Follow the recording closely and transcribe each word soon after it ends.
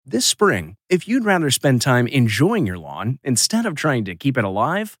This spring, if you'd rather spend time enjoying your lawn instead of trying to keep it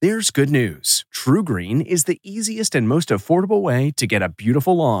alive, there's good news. True Green is the easiest and most affordable way to get a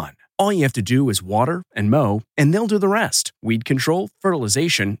beautiful lawn. All you have to do is water and mow, and they'll do the rest. Weed control,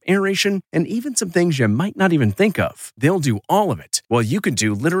 fertilization, aeration, and even some things you might not even think of. They'll do all of it, while you can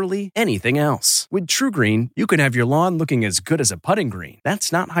do literally anything else. With True Green, you can have your lawn looking as good as a putting green.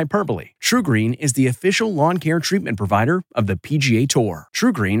 That's not hyperbole. True Green is the official lawn care treatment provider of the PGA Tour.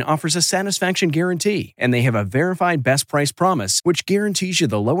 True Green offers a satisfaction guarantee, and they have a verified best price promise, which guarantees you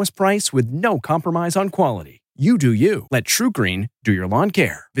the lowest price with no compromise on quality. You do you. Let True Green do your lawn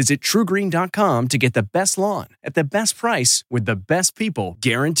care. Visit TrueGreen.com to get the best lawn at the best price with the best people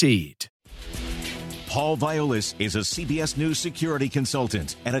guaranteed. Paul Violas is a CBS News security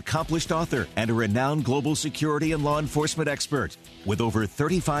consultant, an accomplished author, and a renowned global security and law enforcement expert. With over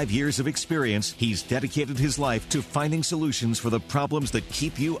 35 years of experience, he's dedicated his life to finding solutions for the problems that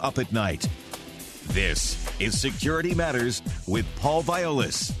keep you up at night. This is Security Matters with Paul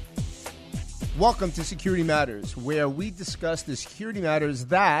Violas. Welcome to Security Matters, where we discuss the security matters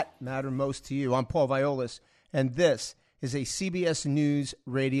that matter most to you. I'm Paul Violas, and this is a CBS News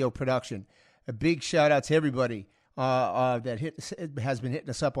radio production. A big shout out to everybody that has been hitting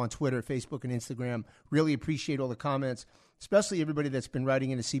us up on Twitter, Facebook, and Instagram. Really appreciate all the comments, especially everybody that's been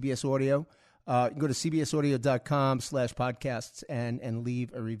writing into CBS Audio. You can go to cbsaudio.com/podcasts and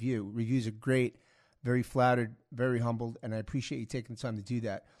leave a review. Reviews are great, very flattered, very humbled, and I appreciate you taking the time to do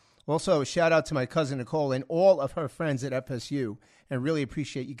that. Also, a shout out to my cousin Nicole and all of her friends at FSU, and really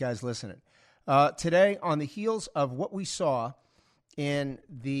appreciate you guys listening. Today, on the heels of what we saw in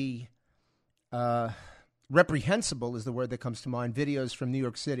the reprehensible is the word that comes to mind, videos from New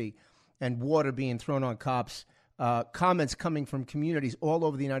York City and water being thrown on cops, comments coming from communities all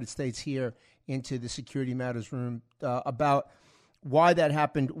over the United States here into the Security Matters room about why that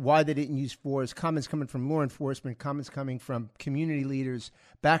happened, why they didn't use force, comments coming from law enforcement, comments coming from community leaders,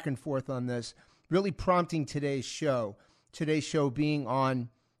 back and forth on this, really prompting today's show being on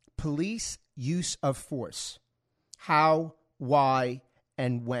police use of force. How, why,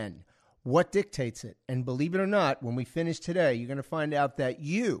 and when. What dictates it? And believe it or not, when we finish today, you're going to find out that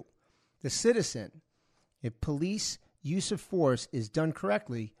you, the citizen, if police use of force is done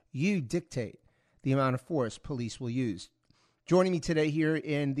correctly, you dictate the amount of force police will use. Joining me today here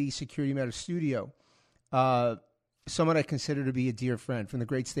in the Security Matters studio, someone I consider to be a dear friend from the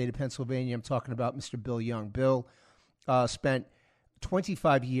great state of Pennsylvania. I'm talking about Mr. Bill Young. Bill spent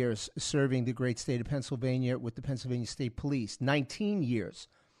 25 years serving the great state of Pennsylvania with the Pennsylvania State Police, 19 years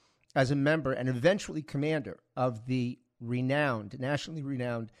as a member and eventually commander of the nationally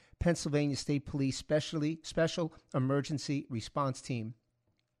renowned Pennsylvania State Police Special Emergency Response Team.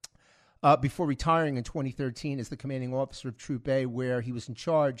 Before retiring in 2013 as the commanding officer of Troop A, where he was in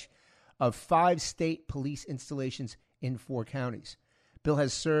charge of 5 state police installations in 4 counties. Bill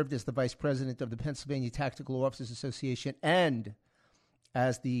has served as the vice president of the Pennsylvania Tactical Officers Association and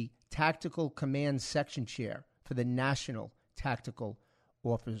as the Tactical Command Section Chair for the National Tactical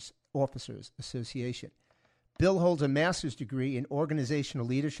Officers Association. Bill holds a master's degree in organizational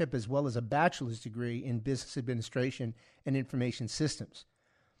leadership as well as a bachelor's degree in business administration and information systems.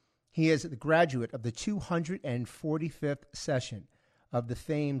 He is the graduate of the 245th session of the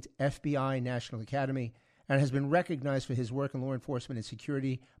famed FBI National Academy and has been recognized for his work in law enforcement and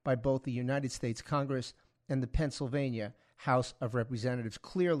security by both the United States Congress and the Pennsylvania House of Representatives.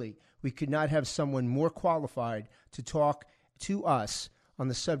 Clearly, we could not have someone more qualified to talk to us on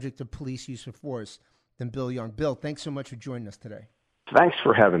the subject of police use of force than Bill Young. Bill, thanks so much for joining us today. Thanks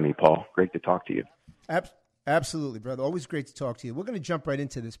for having me, Paul. Great to talk to you. Absolutely, brother. Always great to talk to you. We're going to jump right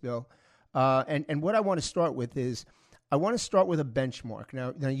into this, Bill. And what I want to start with is I want to start with a benchmark.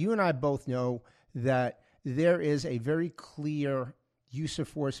 Now, you and I both know that there is a very clear use of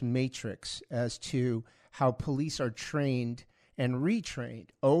force matrix as to how police are trained and retrained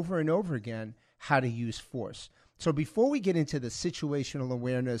over and over again how to use force. So before we get into the situational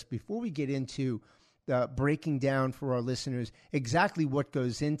awareness, before we get into the breaking down for our listeners exactly what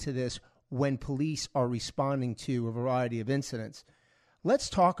goes into this when police are responding to a variety of incidents, let's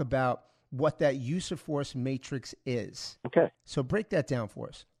talk about what that use of force matrix is. Okay. So break that down for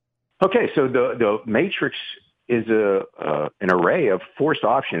us. Okay, so the matrix is an array of force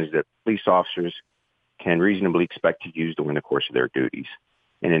options that police officers can reasonably expect to use during the course of their duties.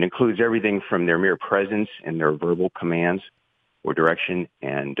 And it includes everything from their mere presence and their verbal commands or direction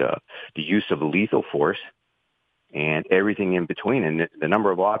and the use of lethal force and everything in between. And the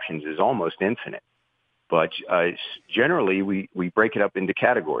number of options is almost infinite. But generally, we break it up into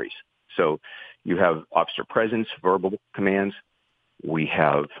categories. So you have officer presence, verbal commands, We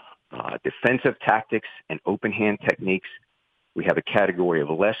have defensive tactics and open hand techniques. We have a category of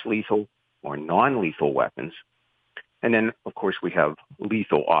less lethal or non-lethal weapons. And then, of course, we have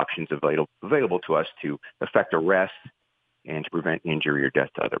lethal options available to us to effect arrest and to prevent injury or death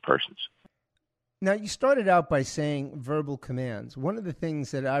to other persons. Now, you started out by saying verbal commands. One of the things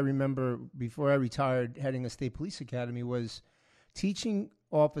that I remember before I retired heading a state police academy was teaching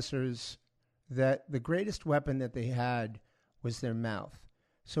officers that the greatest weapon that they had was their mouth.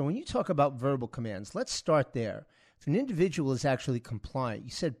 So when you talk about verbal commands, let's start there. If an individual is actually compliant,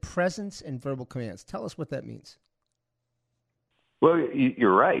 you said presence and verbal commands. Tell us what that means. Well,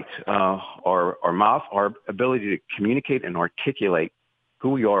 you're right. Our mouth, our ability to communicate and articulate who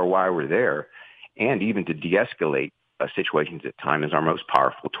we are, why we're there, and even to de-escalate situations at times is our most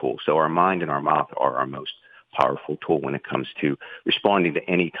powerful tool. So our mind and our mouth are our most powerful tool when it comes to responding to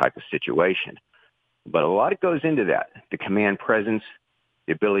any type of situation. But a lot goes into that. The command presence,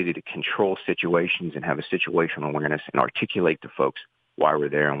 the ability to control situations and have a situational awareness and articulate to folks why we're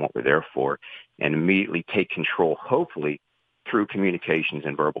there and what we're there for, and immediately take control, hopefully, through communications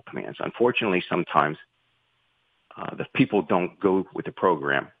and verbal commands. Unfortunately, sometimes the people don't go with the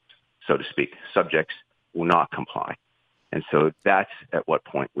program, so to speak. Subjects will not comply. And so that's at what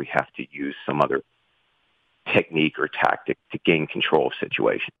point we have to use some other technique or tactic to gain control of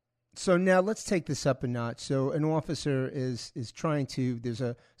situation. So now let's take this up a notch. So an officer is trying to, there's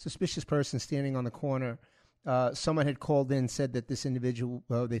a suspicious person standing on the corner. Someone had called in, said that this individual,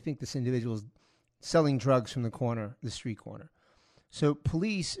 they think this individual is selling drugs from the street corner. So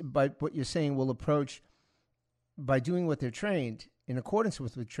police, by what you're saying, will approach, by doing what they're trained, in accordance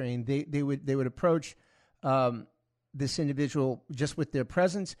with what they're trained, they would approach this individual just with their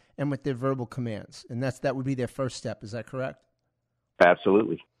presence and with their verbal commands. And that would be their first step. Is that correct?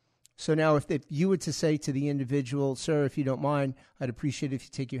 Absolutely. So now if you were to say to the individual, sir, if you don't mind, I'd appreciate if you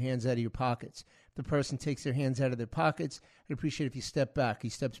take your hands out of your pockets. If the person takes their hands out of their pockets, I'd appreciate if you step back. He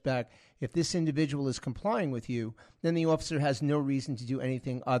steps back. If this individual is complying with you, then the officer has no reason to do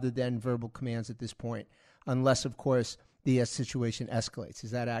anything other than verbal commands at this point, unless, of course, the situation escalates.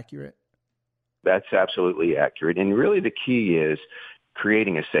 Is that accurate? That's absolutely accurate. And really the key is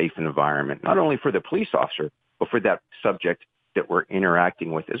creating a safe environment, not only for the police officer, but for that subject that we're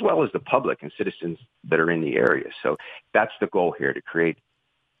interacting with, as well as the public and citizens that are in the area. So that's the goal here, to create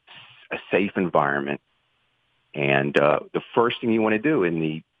a safe environment. And the first thing you want to do in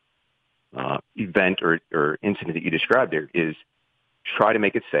the event or incident that you described there is try to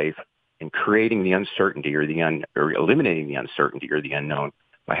make it safe, and creating the uncertainty or eliminating the uncertainty or the unknown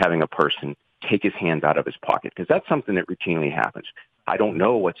by having a person take his hands out of his pocket, because that's something that routinely happens. I don't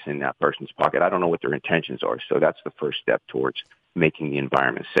know what's in that person's pocket. I don't know what their intentions are. So that's the first step towards making the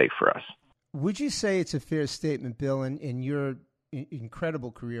environment safe for us. Would you say it's a fair statement, Bill, in your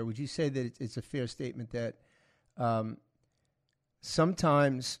incredible career, would you say that it's a fair statement that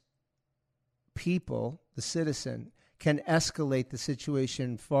sometimes people, the citizen, can escalate the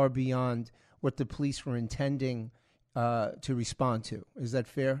situation far beyond what the police were intending to respond to? Is that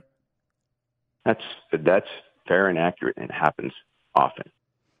fair? That's fair and accurate, and it happens often.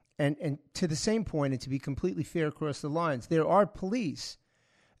 And to the same point, and to be completely fair across the lines, there are police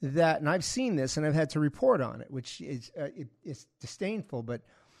that, and I've seen this and I've had to report on it, which is it's disdainful, but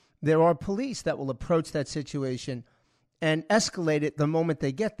there are police that will approach that situation and escalate it the moment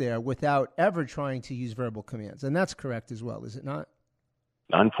they get there without ever trying to use verbal commands. And that's correct as well, is it not?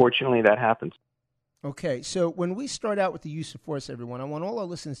 Unfortunately, that happens. Okay, so when we start out with the use of force, everyone, I want all our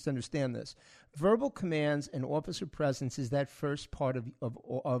listeners to understand this. Verbal commands and officer presence is that first part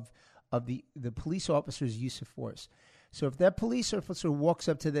of the police officer's use of force. So if that police officer walks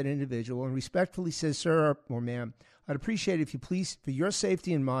up to that individual and respectfully says, sir or ma'am, I'd appreciate it if you please, for your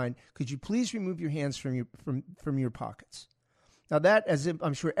safety and mine, could you please remove your hands from your pockets? Now that, as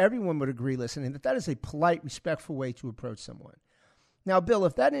I'm sure everyone would agree listening, that is a polite, respectful way to approach someone. Now, Bill,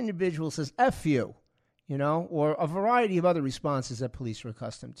 if that individual says, F you, or a variety of other responses that police are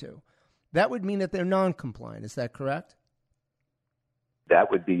accustomed to, that would mean that they're non-compliant. Is that correct? That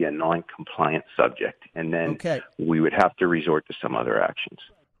would be a non-compliant subject, and then we would have to resort to some other actions.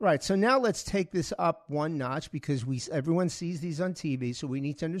 Right. So now let's take this up one notch, because everyone sees these on TV, so we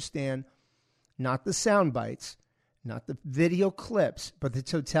need to understand not the sound bites, not the video clips, but the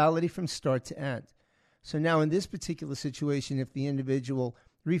totality from start to end. So now in this particular situation, if the individual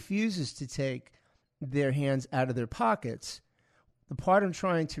refuses to take their hands out of their pockets, the part I'm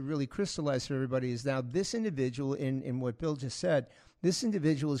trying to really crystallize for everybody is now this individual, in what Bill just said, this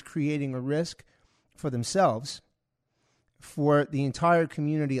individual is creating a risk for themselves, for the entire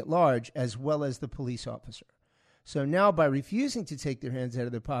community at large, as well as the police officer. So now by refusing to take their hands out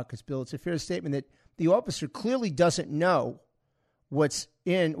of their pockets, Bill, it's a fair statement that the officer clearly doesn't know what's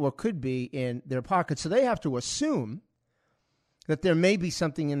in or could be in their pockets. So they have to assume that there may be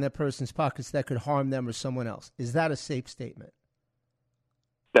something in that person's pockets that could harm them or someone else. Is that a safe statement?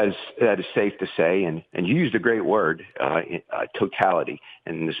 That is safe to say, and you used a great word, totality.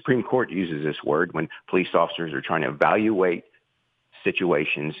 And the Supreme Court uses this word when police officers are trying to evaluate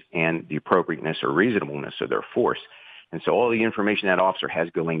situations and the appropriateness or reasonableness of their force. And so all the information that officer has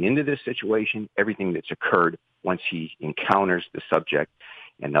going into this situation, everything that's occurred once he encounters the subject,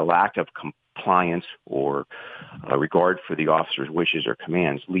 and the lack of compliance or regard for the officer's wishes or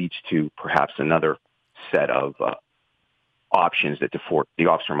commands leads to perhaps another set of options that the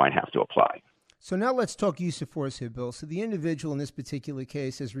officer might have to apply. So now let's talk use of force here, Bill. So the individual in this particular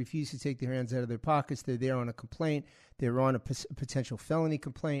case has refused to take their hands out of their pockets. They're there on a complaint. They're on a potential felony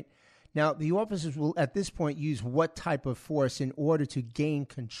complaint. Now, the officers will at this point use what type of force in order to gain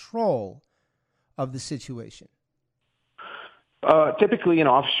control of the situation? Typically, an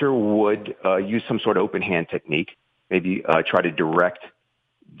officer would use some sort of open hand technique, maybe try to direct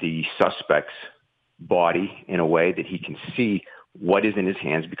the suspect's body in a way that he can see what is in his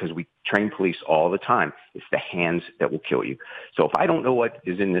hands, because we train police all the time. It's the hands that will kill you. So if I don't know what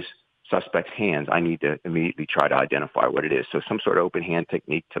is in this suspect's hands, I need to immediately try to identify what it is. So some sort of open hand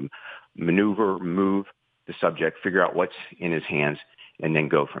technique to maneuver, move the subject, figure out what's in his hands, and then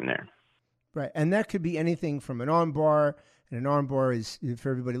go from there. Right. And that could be anything from an arm bar. And an arm bar is,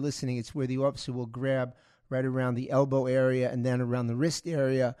 for everybody listening, it's where the officer will grab right around the elbow area and then around the wrist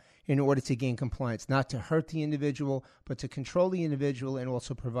area in order to gain compliance, not to hurt the individual, but to control the individual and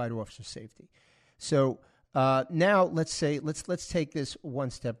also provide officer safety. So now let's take this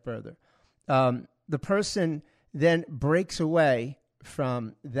one step further. The person then breaks away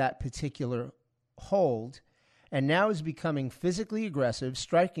from that particular hold and now is becoming physically aggressive,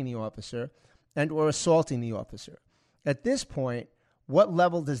 striking the officer and or assaulting the officer. At this point, what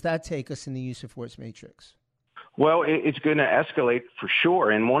level does that take us in the use of force matrix? Well, it's going to escalate for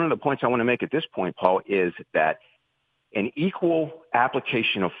sure. And one of the points I want to make at this point, Paul, is that an equal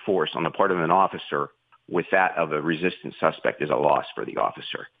application of force on the part of an officer with that of a resistant suspect is a loss for the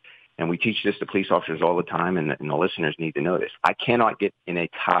officer. And we teach this to police officers all the time, and the listeners need to know this. I cannot get in a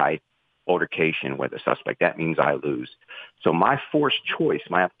tie altercation with a suspect. That means I lose. So my force choice,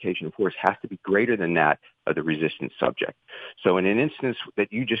 my application of force, has to be greater than that of the resistant subject. So in an instance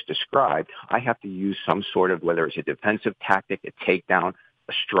that you just described, I have to use some sort of, whether it's a defensive tactic, a takedown,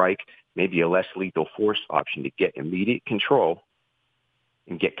 a strike, maybe a less lethal force option to get immediate control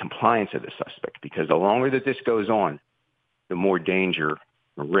and get compliance of the suspect. Because the longer that this goes on, the more danger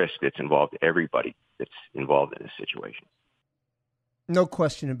and risk that's involved to everybody that's involved in this situation. No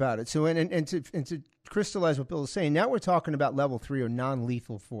question about it. So, and to crystallize what Bill is saying, now we're talking about level 3 or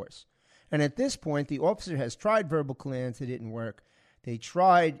non-lethal force. And at this point, the officer has tried verbal commands that didn't work. They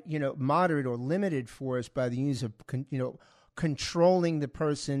tried, moderate or limited force by the use of, controlling the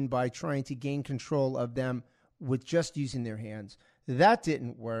person by trying to gain control of them with just using their hands. That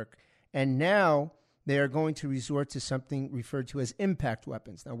didn't work. And now they are going to resort to something referred to as impact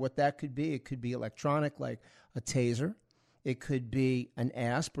weapons. Now, what that could be, it could be electronic, like a taser. It could be an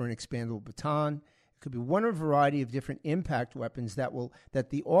ASP or an expandable baton. It could be one of a variety of different impact weapons that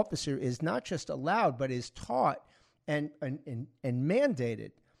the officer is not just allowed, but is taught and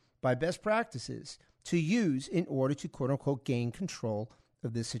mandated by best practices to use in order to, quote unquote, gain control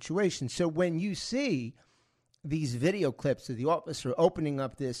of this situation. So when you see these video clips of the officer opening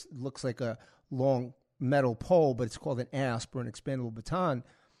up this, looks like a long metal pole, but it's called an ASP or an expandable baton,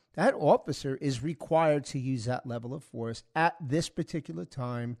 that officer is required to use that level of force at this particular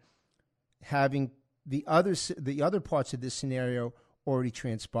time, having the other parts of this scenario already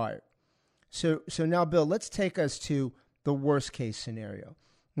transpired. So now, Bill, let's take us to the worst case scenario.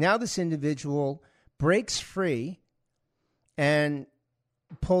 Now this individual breaks free and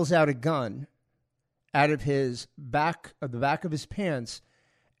pulls out a gun out of the back of his pants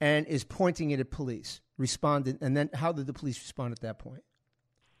and is pointing it at police. And then how did the police respond at that point?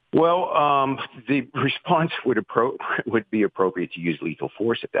 Well, the response would be appropriate to use lethal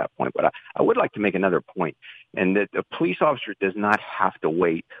force at that point. But I would like to make another point, and that the police officer does not have to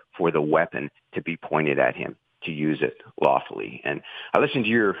wait for the weapon to be pointed at him to use it lawfully. And I listened to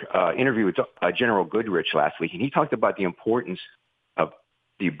your interview with General Goodrich last week, and he talked about the importance of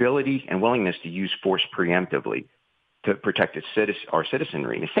the ability and willingness to use force preemptively to protect our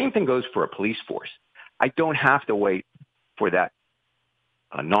citizenry. And the same thing goes for a police force. I don't have to wait for that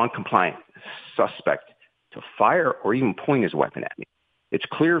a non-compliant suspect to fire or even point his weapon at me. It's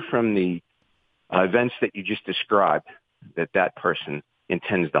clear from the events that you just described, that person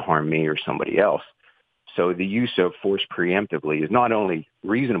intends to harm me or somebody else. So the use of force preemptively is not only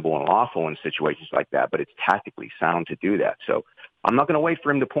reasonable and lawful in situations like that, but it's tactically sound to do that. So I'm not going to wait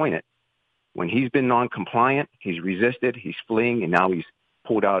for him to point it. When he's been non-compliant, he's resisted, he's fleeing, and now he's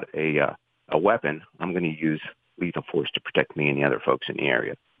pulled out a weapon, I'm going to use lethal force to protect me and the other folks in the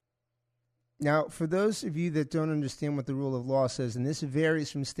area. Now, for those of you that don't understand what the rule of law says, and this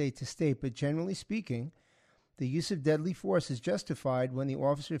varies from state to state, but generally speaking, the use of deadly force is justified when the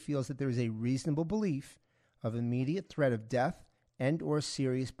officer feels that there is a reasonable belief of immediate threat of death and or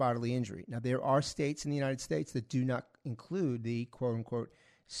serious bodily injury. Now, there are states in the United States that do not include the quote-unquote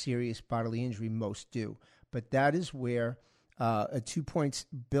serious bodily injury. Most do. But that is where a 2 points,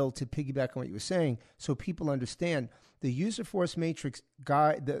 Bill, to piggyback on what you were saying, so people understand. The use of force matrix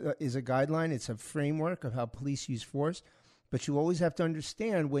is a guideline. It's a framework of how police use force. But you always have to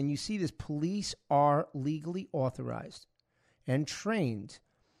understand when you see this, police are legally authorized and trained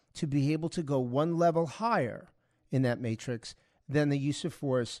to be able to go one level higher in that matrix than the use of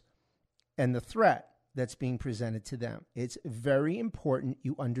force and the threat that's being presented to them. It's very important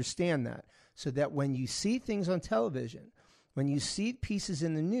you understand that, so that when you see things on television, when you see pieces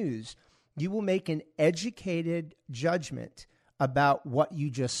in the news, you will make an educated judgment about what you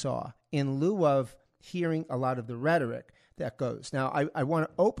just saw in lieu of hearing a lot of the rhetoric that goes. Now, I want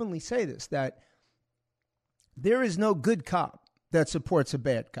to openly say this, that there is no good cop that supports a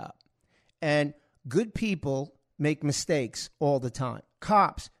bad cop. And good people make mistakes all the time.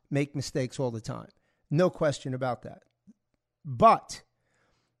 Cops make mistakes all the time. No question about that. But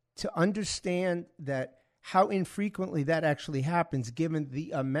to understand that how infrequently that actually happens, given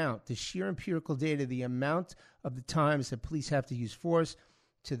the amount, the sheer empirical data, the amount of the times that police have to use force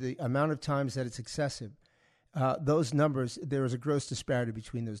to the amount of times that it's excessive, those numbers, there is a gross disparity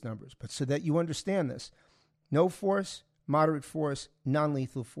between those numbers. But so that you understand this, no force, moderate force,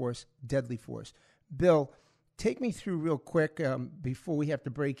 non-lethal force, deadly force. Bill, take me through real quick before we have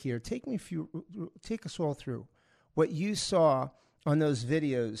to break here. Take us all through what you saw on those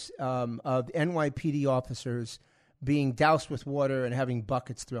videos of NYPD officers being doused with water and having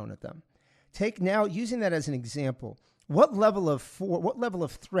buckets thrown at them. Using that as an example, what level of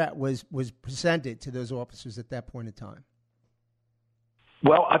threat was presented to those officers at that point in time?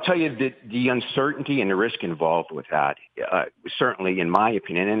 Well, I'll tell you that the uncertainty and the risk involved with that, certainly in my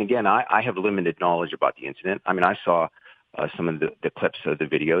opinion, and again, I have limited knowledge about the incident. I mean, I saw some of the clips of the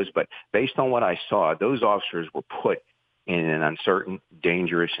videos, but based on what I saw, those officers were put in an uncertain,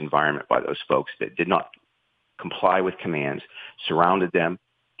 dangerous environment by those folks that did not comply with commands, surrounded them,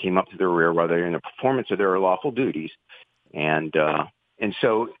 came up to their rear while they're in the performance of their lawful duties. And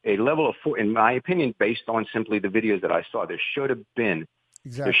so a level of force, in my opinion, based on simply the videos that I saw, there should have been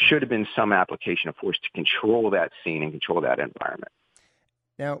some application of force to control that scene and control that environment.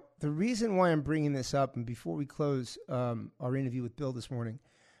 Now, the reason why I'm bringing this up, and before we close our interview with Bill this morning,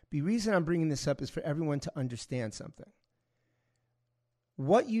 the reason I'm bringing this up is for everyone to understand something.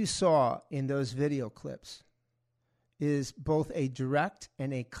 What you saw in those video clips is both a direct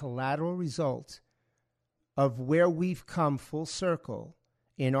and a collateral result of where we've come full circle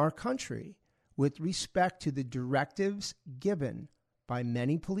in our country with respect to the directives given by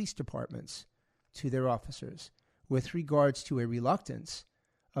many police departments to their officers with regards to a reluctance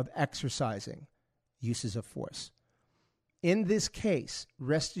of exercising uses of force. In this case,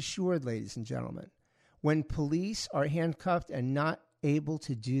 rest assured, ladies and gentlemen, when police are handcuffed and not able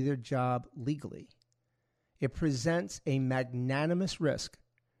to do their job legally, it presents a magnanimous risk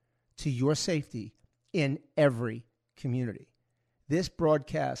to your safety in every community. This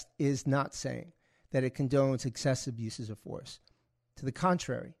broadcast is not saying that it condones excessive uses of force. To the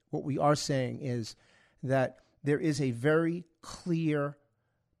contrary, what we are saying is that there is a very clear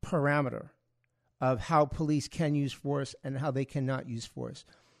parameter of how police can use force and how they cannot use force.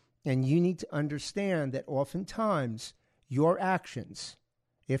 And you need to understand that oftentimes your actions,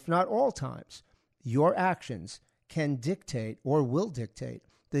 if not all times, your actions can dictate or will dictate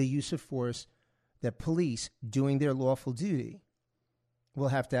the use of force that police, doing their lawful duty, will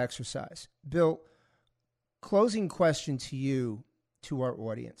have to exercise. Bill, closing question to you, to our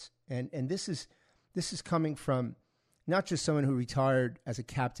audience, and this is coming from not just someone who retired as a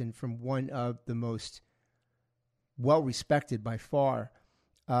captain from one of the most well-respected by far,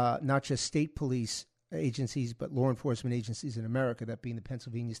 not just state police agencies, but law enforcement agencies in America, that being the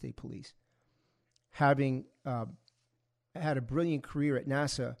Pennsylvania State Police. Having had a brilliant career at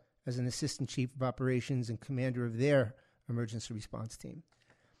NASA as an assistant chief of operations and commander of their emergency response team.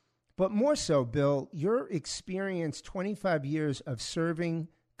 But more so, Bill, your experience, 25 years of serving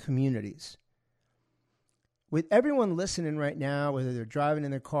communities, with everyone listening right now, whether they're driving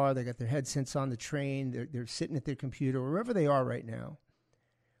in their car, they got their headsets on the train, they're sitting at their computer, wherever they are right now,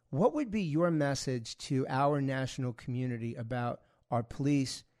 what would be your message to our national community about our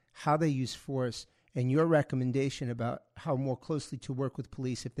police, how they use force, and your recommendation about how more closely to work with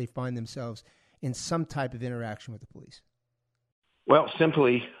police if they find themselves in some type of interaction with the police? Well,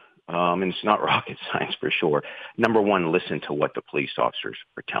 simply, and it's not rocket science for sure, number one, listen to what the police officers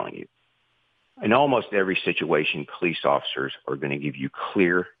are telling you. In almost every situation, police officers are going to give you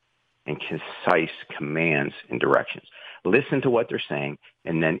clear and concise commands and directions. Listen to what they're saying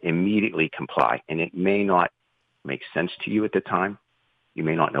and then immediately comply. And it may not make sense to you at the time. You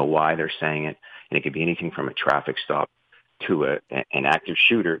may not know why they're saying it. And it could be anything from a traffic stop to an active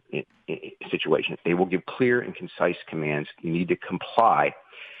shooter situation. They will give clear and concise commands. You need to comply.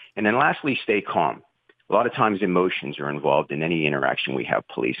 And then lastly, stay calm. A lot of times emotions are involved in any interaction we have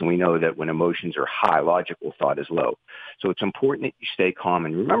police, and we know that when emotions are high, logical thought is low. So it's important that you stay calm.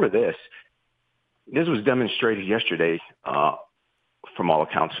 And remember this was demonstrated yesterday from all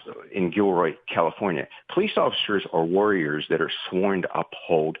accounts in Gilroy, California. Police officers are warriors that are sworn to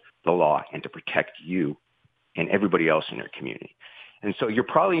uphold the law and to protect you and everybody else in their community. And so you're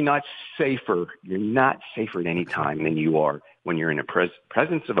probably not safer. You're not safer at any time than you are when you're in the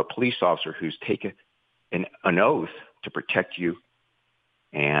presence of a police officer who's taken an oath to protect you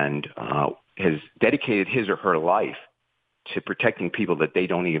and has dedicated his or her life to protecting people that they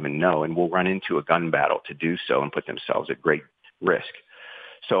don't even know and will run into a gun battle to do so and put themselves at great risk.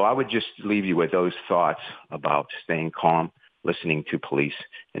 So I would just leave you with those thoughts about staying calm, listening to police,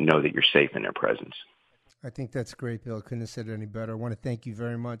 and know that you're safe in their presence. I think that's great, Bill. Couldn't have said it any better. I want to thank you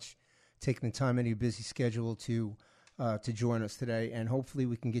very much for taking the time out of your busy schedule to join us today, and hopefully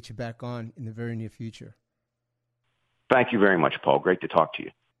we can get you back on in the very near future. Thank you very much, Paul. Great to talk to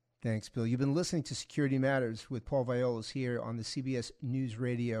you. Thanks, Bill. You've been listening to Security Matters with Paul Violas here on the CBS News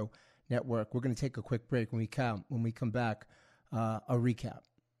Radio Network. We're going to take a quick break. When we come back, a recap.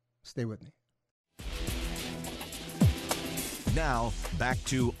 Stay with me. Now, back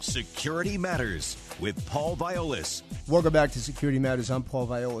to Security Matters with Paul Violas. Welcome back to Security Matters. I'm Paul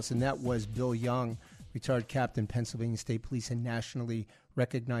Violas, and that was Bill Young, retired captain, Pennsylvania State Police, and nationally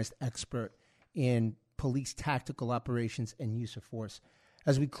recognized expert in police tactical operations and use of force.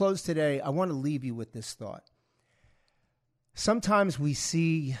 As we close today, I want to leave you with this thought. Sometimes we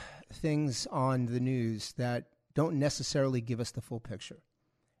see things on the news that don't necessarily give us the full picture,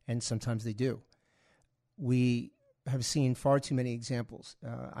 and sometimes they do. We have seen far too many examples,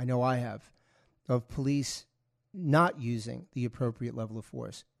 I know I have, of police not using the appropriate level of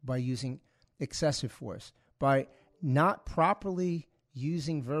force, by using excessive force, by not properly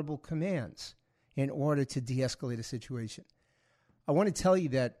using verbal commands in order to de-escalate a situation. I want to tell you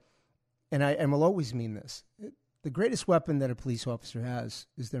that, and I will always mean this, the greatest weapon that a police officer has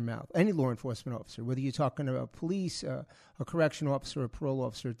is their mouth. Any law enforcement officer, whether you're talking about police, a correctional officer, a parole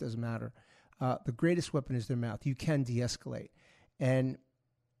officer, it doesn't matter. The greatest weapon is their mouth. You can de-escalate. And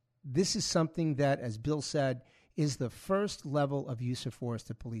this is something that, as Bill said, is the first level of use of force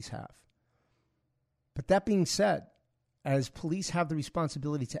that police have. But that being said, as police have the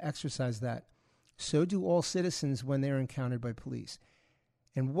responsibility to exercise that, so do all citizens when they're encountered by police.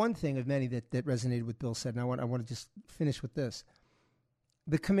 And one thing of many that resonated with Bill said, and I want to just finish with this.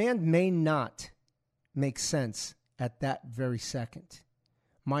 The command may not make sense at that very second.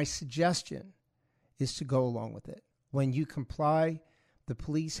 My suggestion is to go along with it. When you comply, the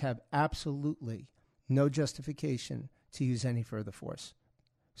police have absolutely no justification to use any further force.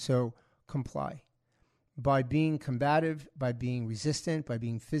 So comply. By being combative, by being resistant, by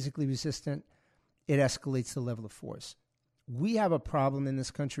being physically resistant, it escalates the level of force. We have a problem in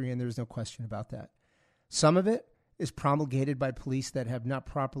this country, and there's no question about that. Some of it is promulgated by police that have not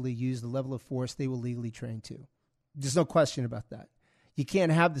properly used the level of force they were legally trained to. There's no question about that. You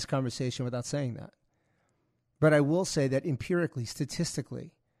can't have this conversation without saying that. But I will say that empirically,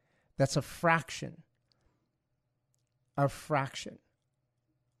 statistically, that's a fraction of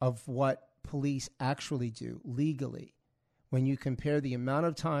what police actually do legally when you compare the amount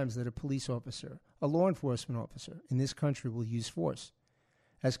of times that a police officer, a law enforcement officer in this country will use force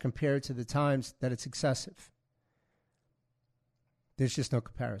as compared to the times that it's excessive. There's just no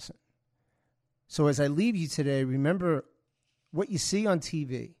comparison. So as I leave you today, remember what you see on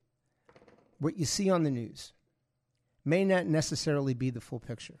TV, what you see on the news, may not necessarily be the full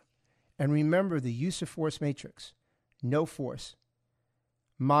picture. And remember the use of force matrix: no force,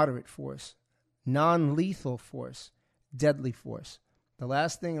 moderate force, non-lethal force, deadly force. The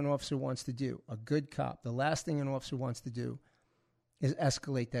last thing an officer wants to do, a good cop, the last thing an officer wants to do is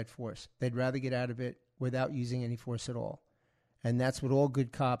escalate that force. They'd rather get out of it without using any force at all. And that's what all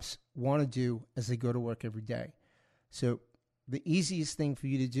good cops want to do as they go to work every day. So the easiest thing for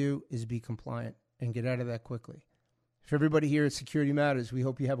you to do is be compliant and get out of that quickly. For everybody here at Security Matters, we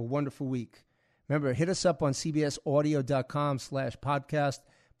hope you have a wonderful week. Remember, hit us up on cbsaudio.com/podcast.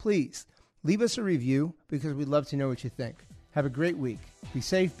 Please leave us a review because we'd love to know what you think. Have a great week. Be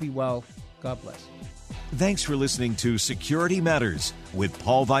safe, be well. God bless. Thanks for listening to Security Matters with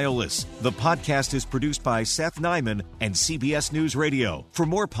Paul Violas. The podcast is produced by Seth Nyman and CBS News Radio. For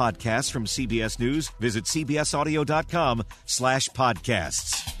more podcasts from CBS News, visit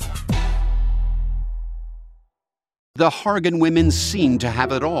cbsaudio.com/podcasts. The Hargan women seemed to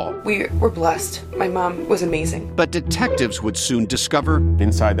have it all. We were blessed. My mom was amazing. But detectives would soon discover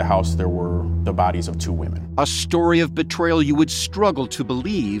inside the house there were the bodies of 2 women. A story of betrayal you would struggle to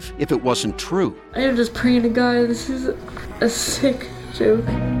believe if it wasn't true. I am just praying to God, this is a sick joke.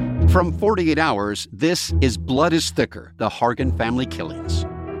 From 48 Hours, this is Blood is Thicker, The Hargan Family Killings.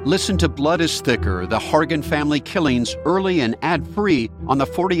 Listen to Blood is Thicker, The Hargan Family Killings early and ad-free on the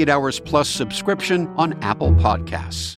 48 Hours Plus subscription on Apple Podcasts.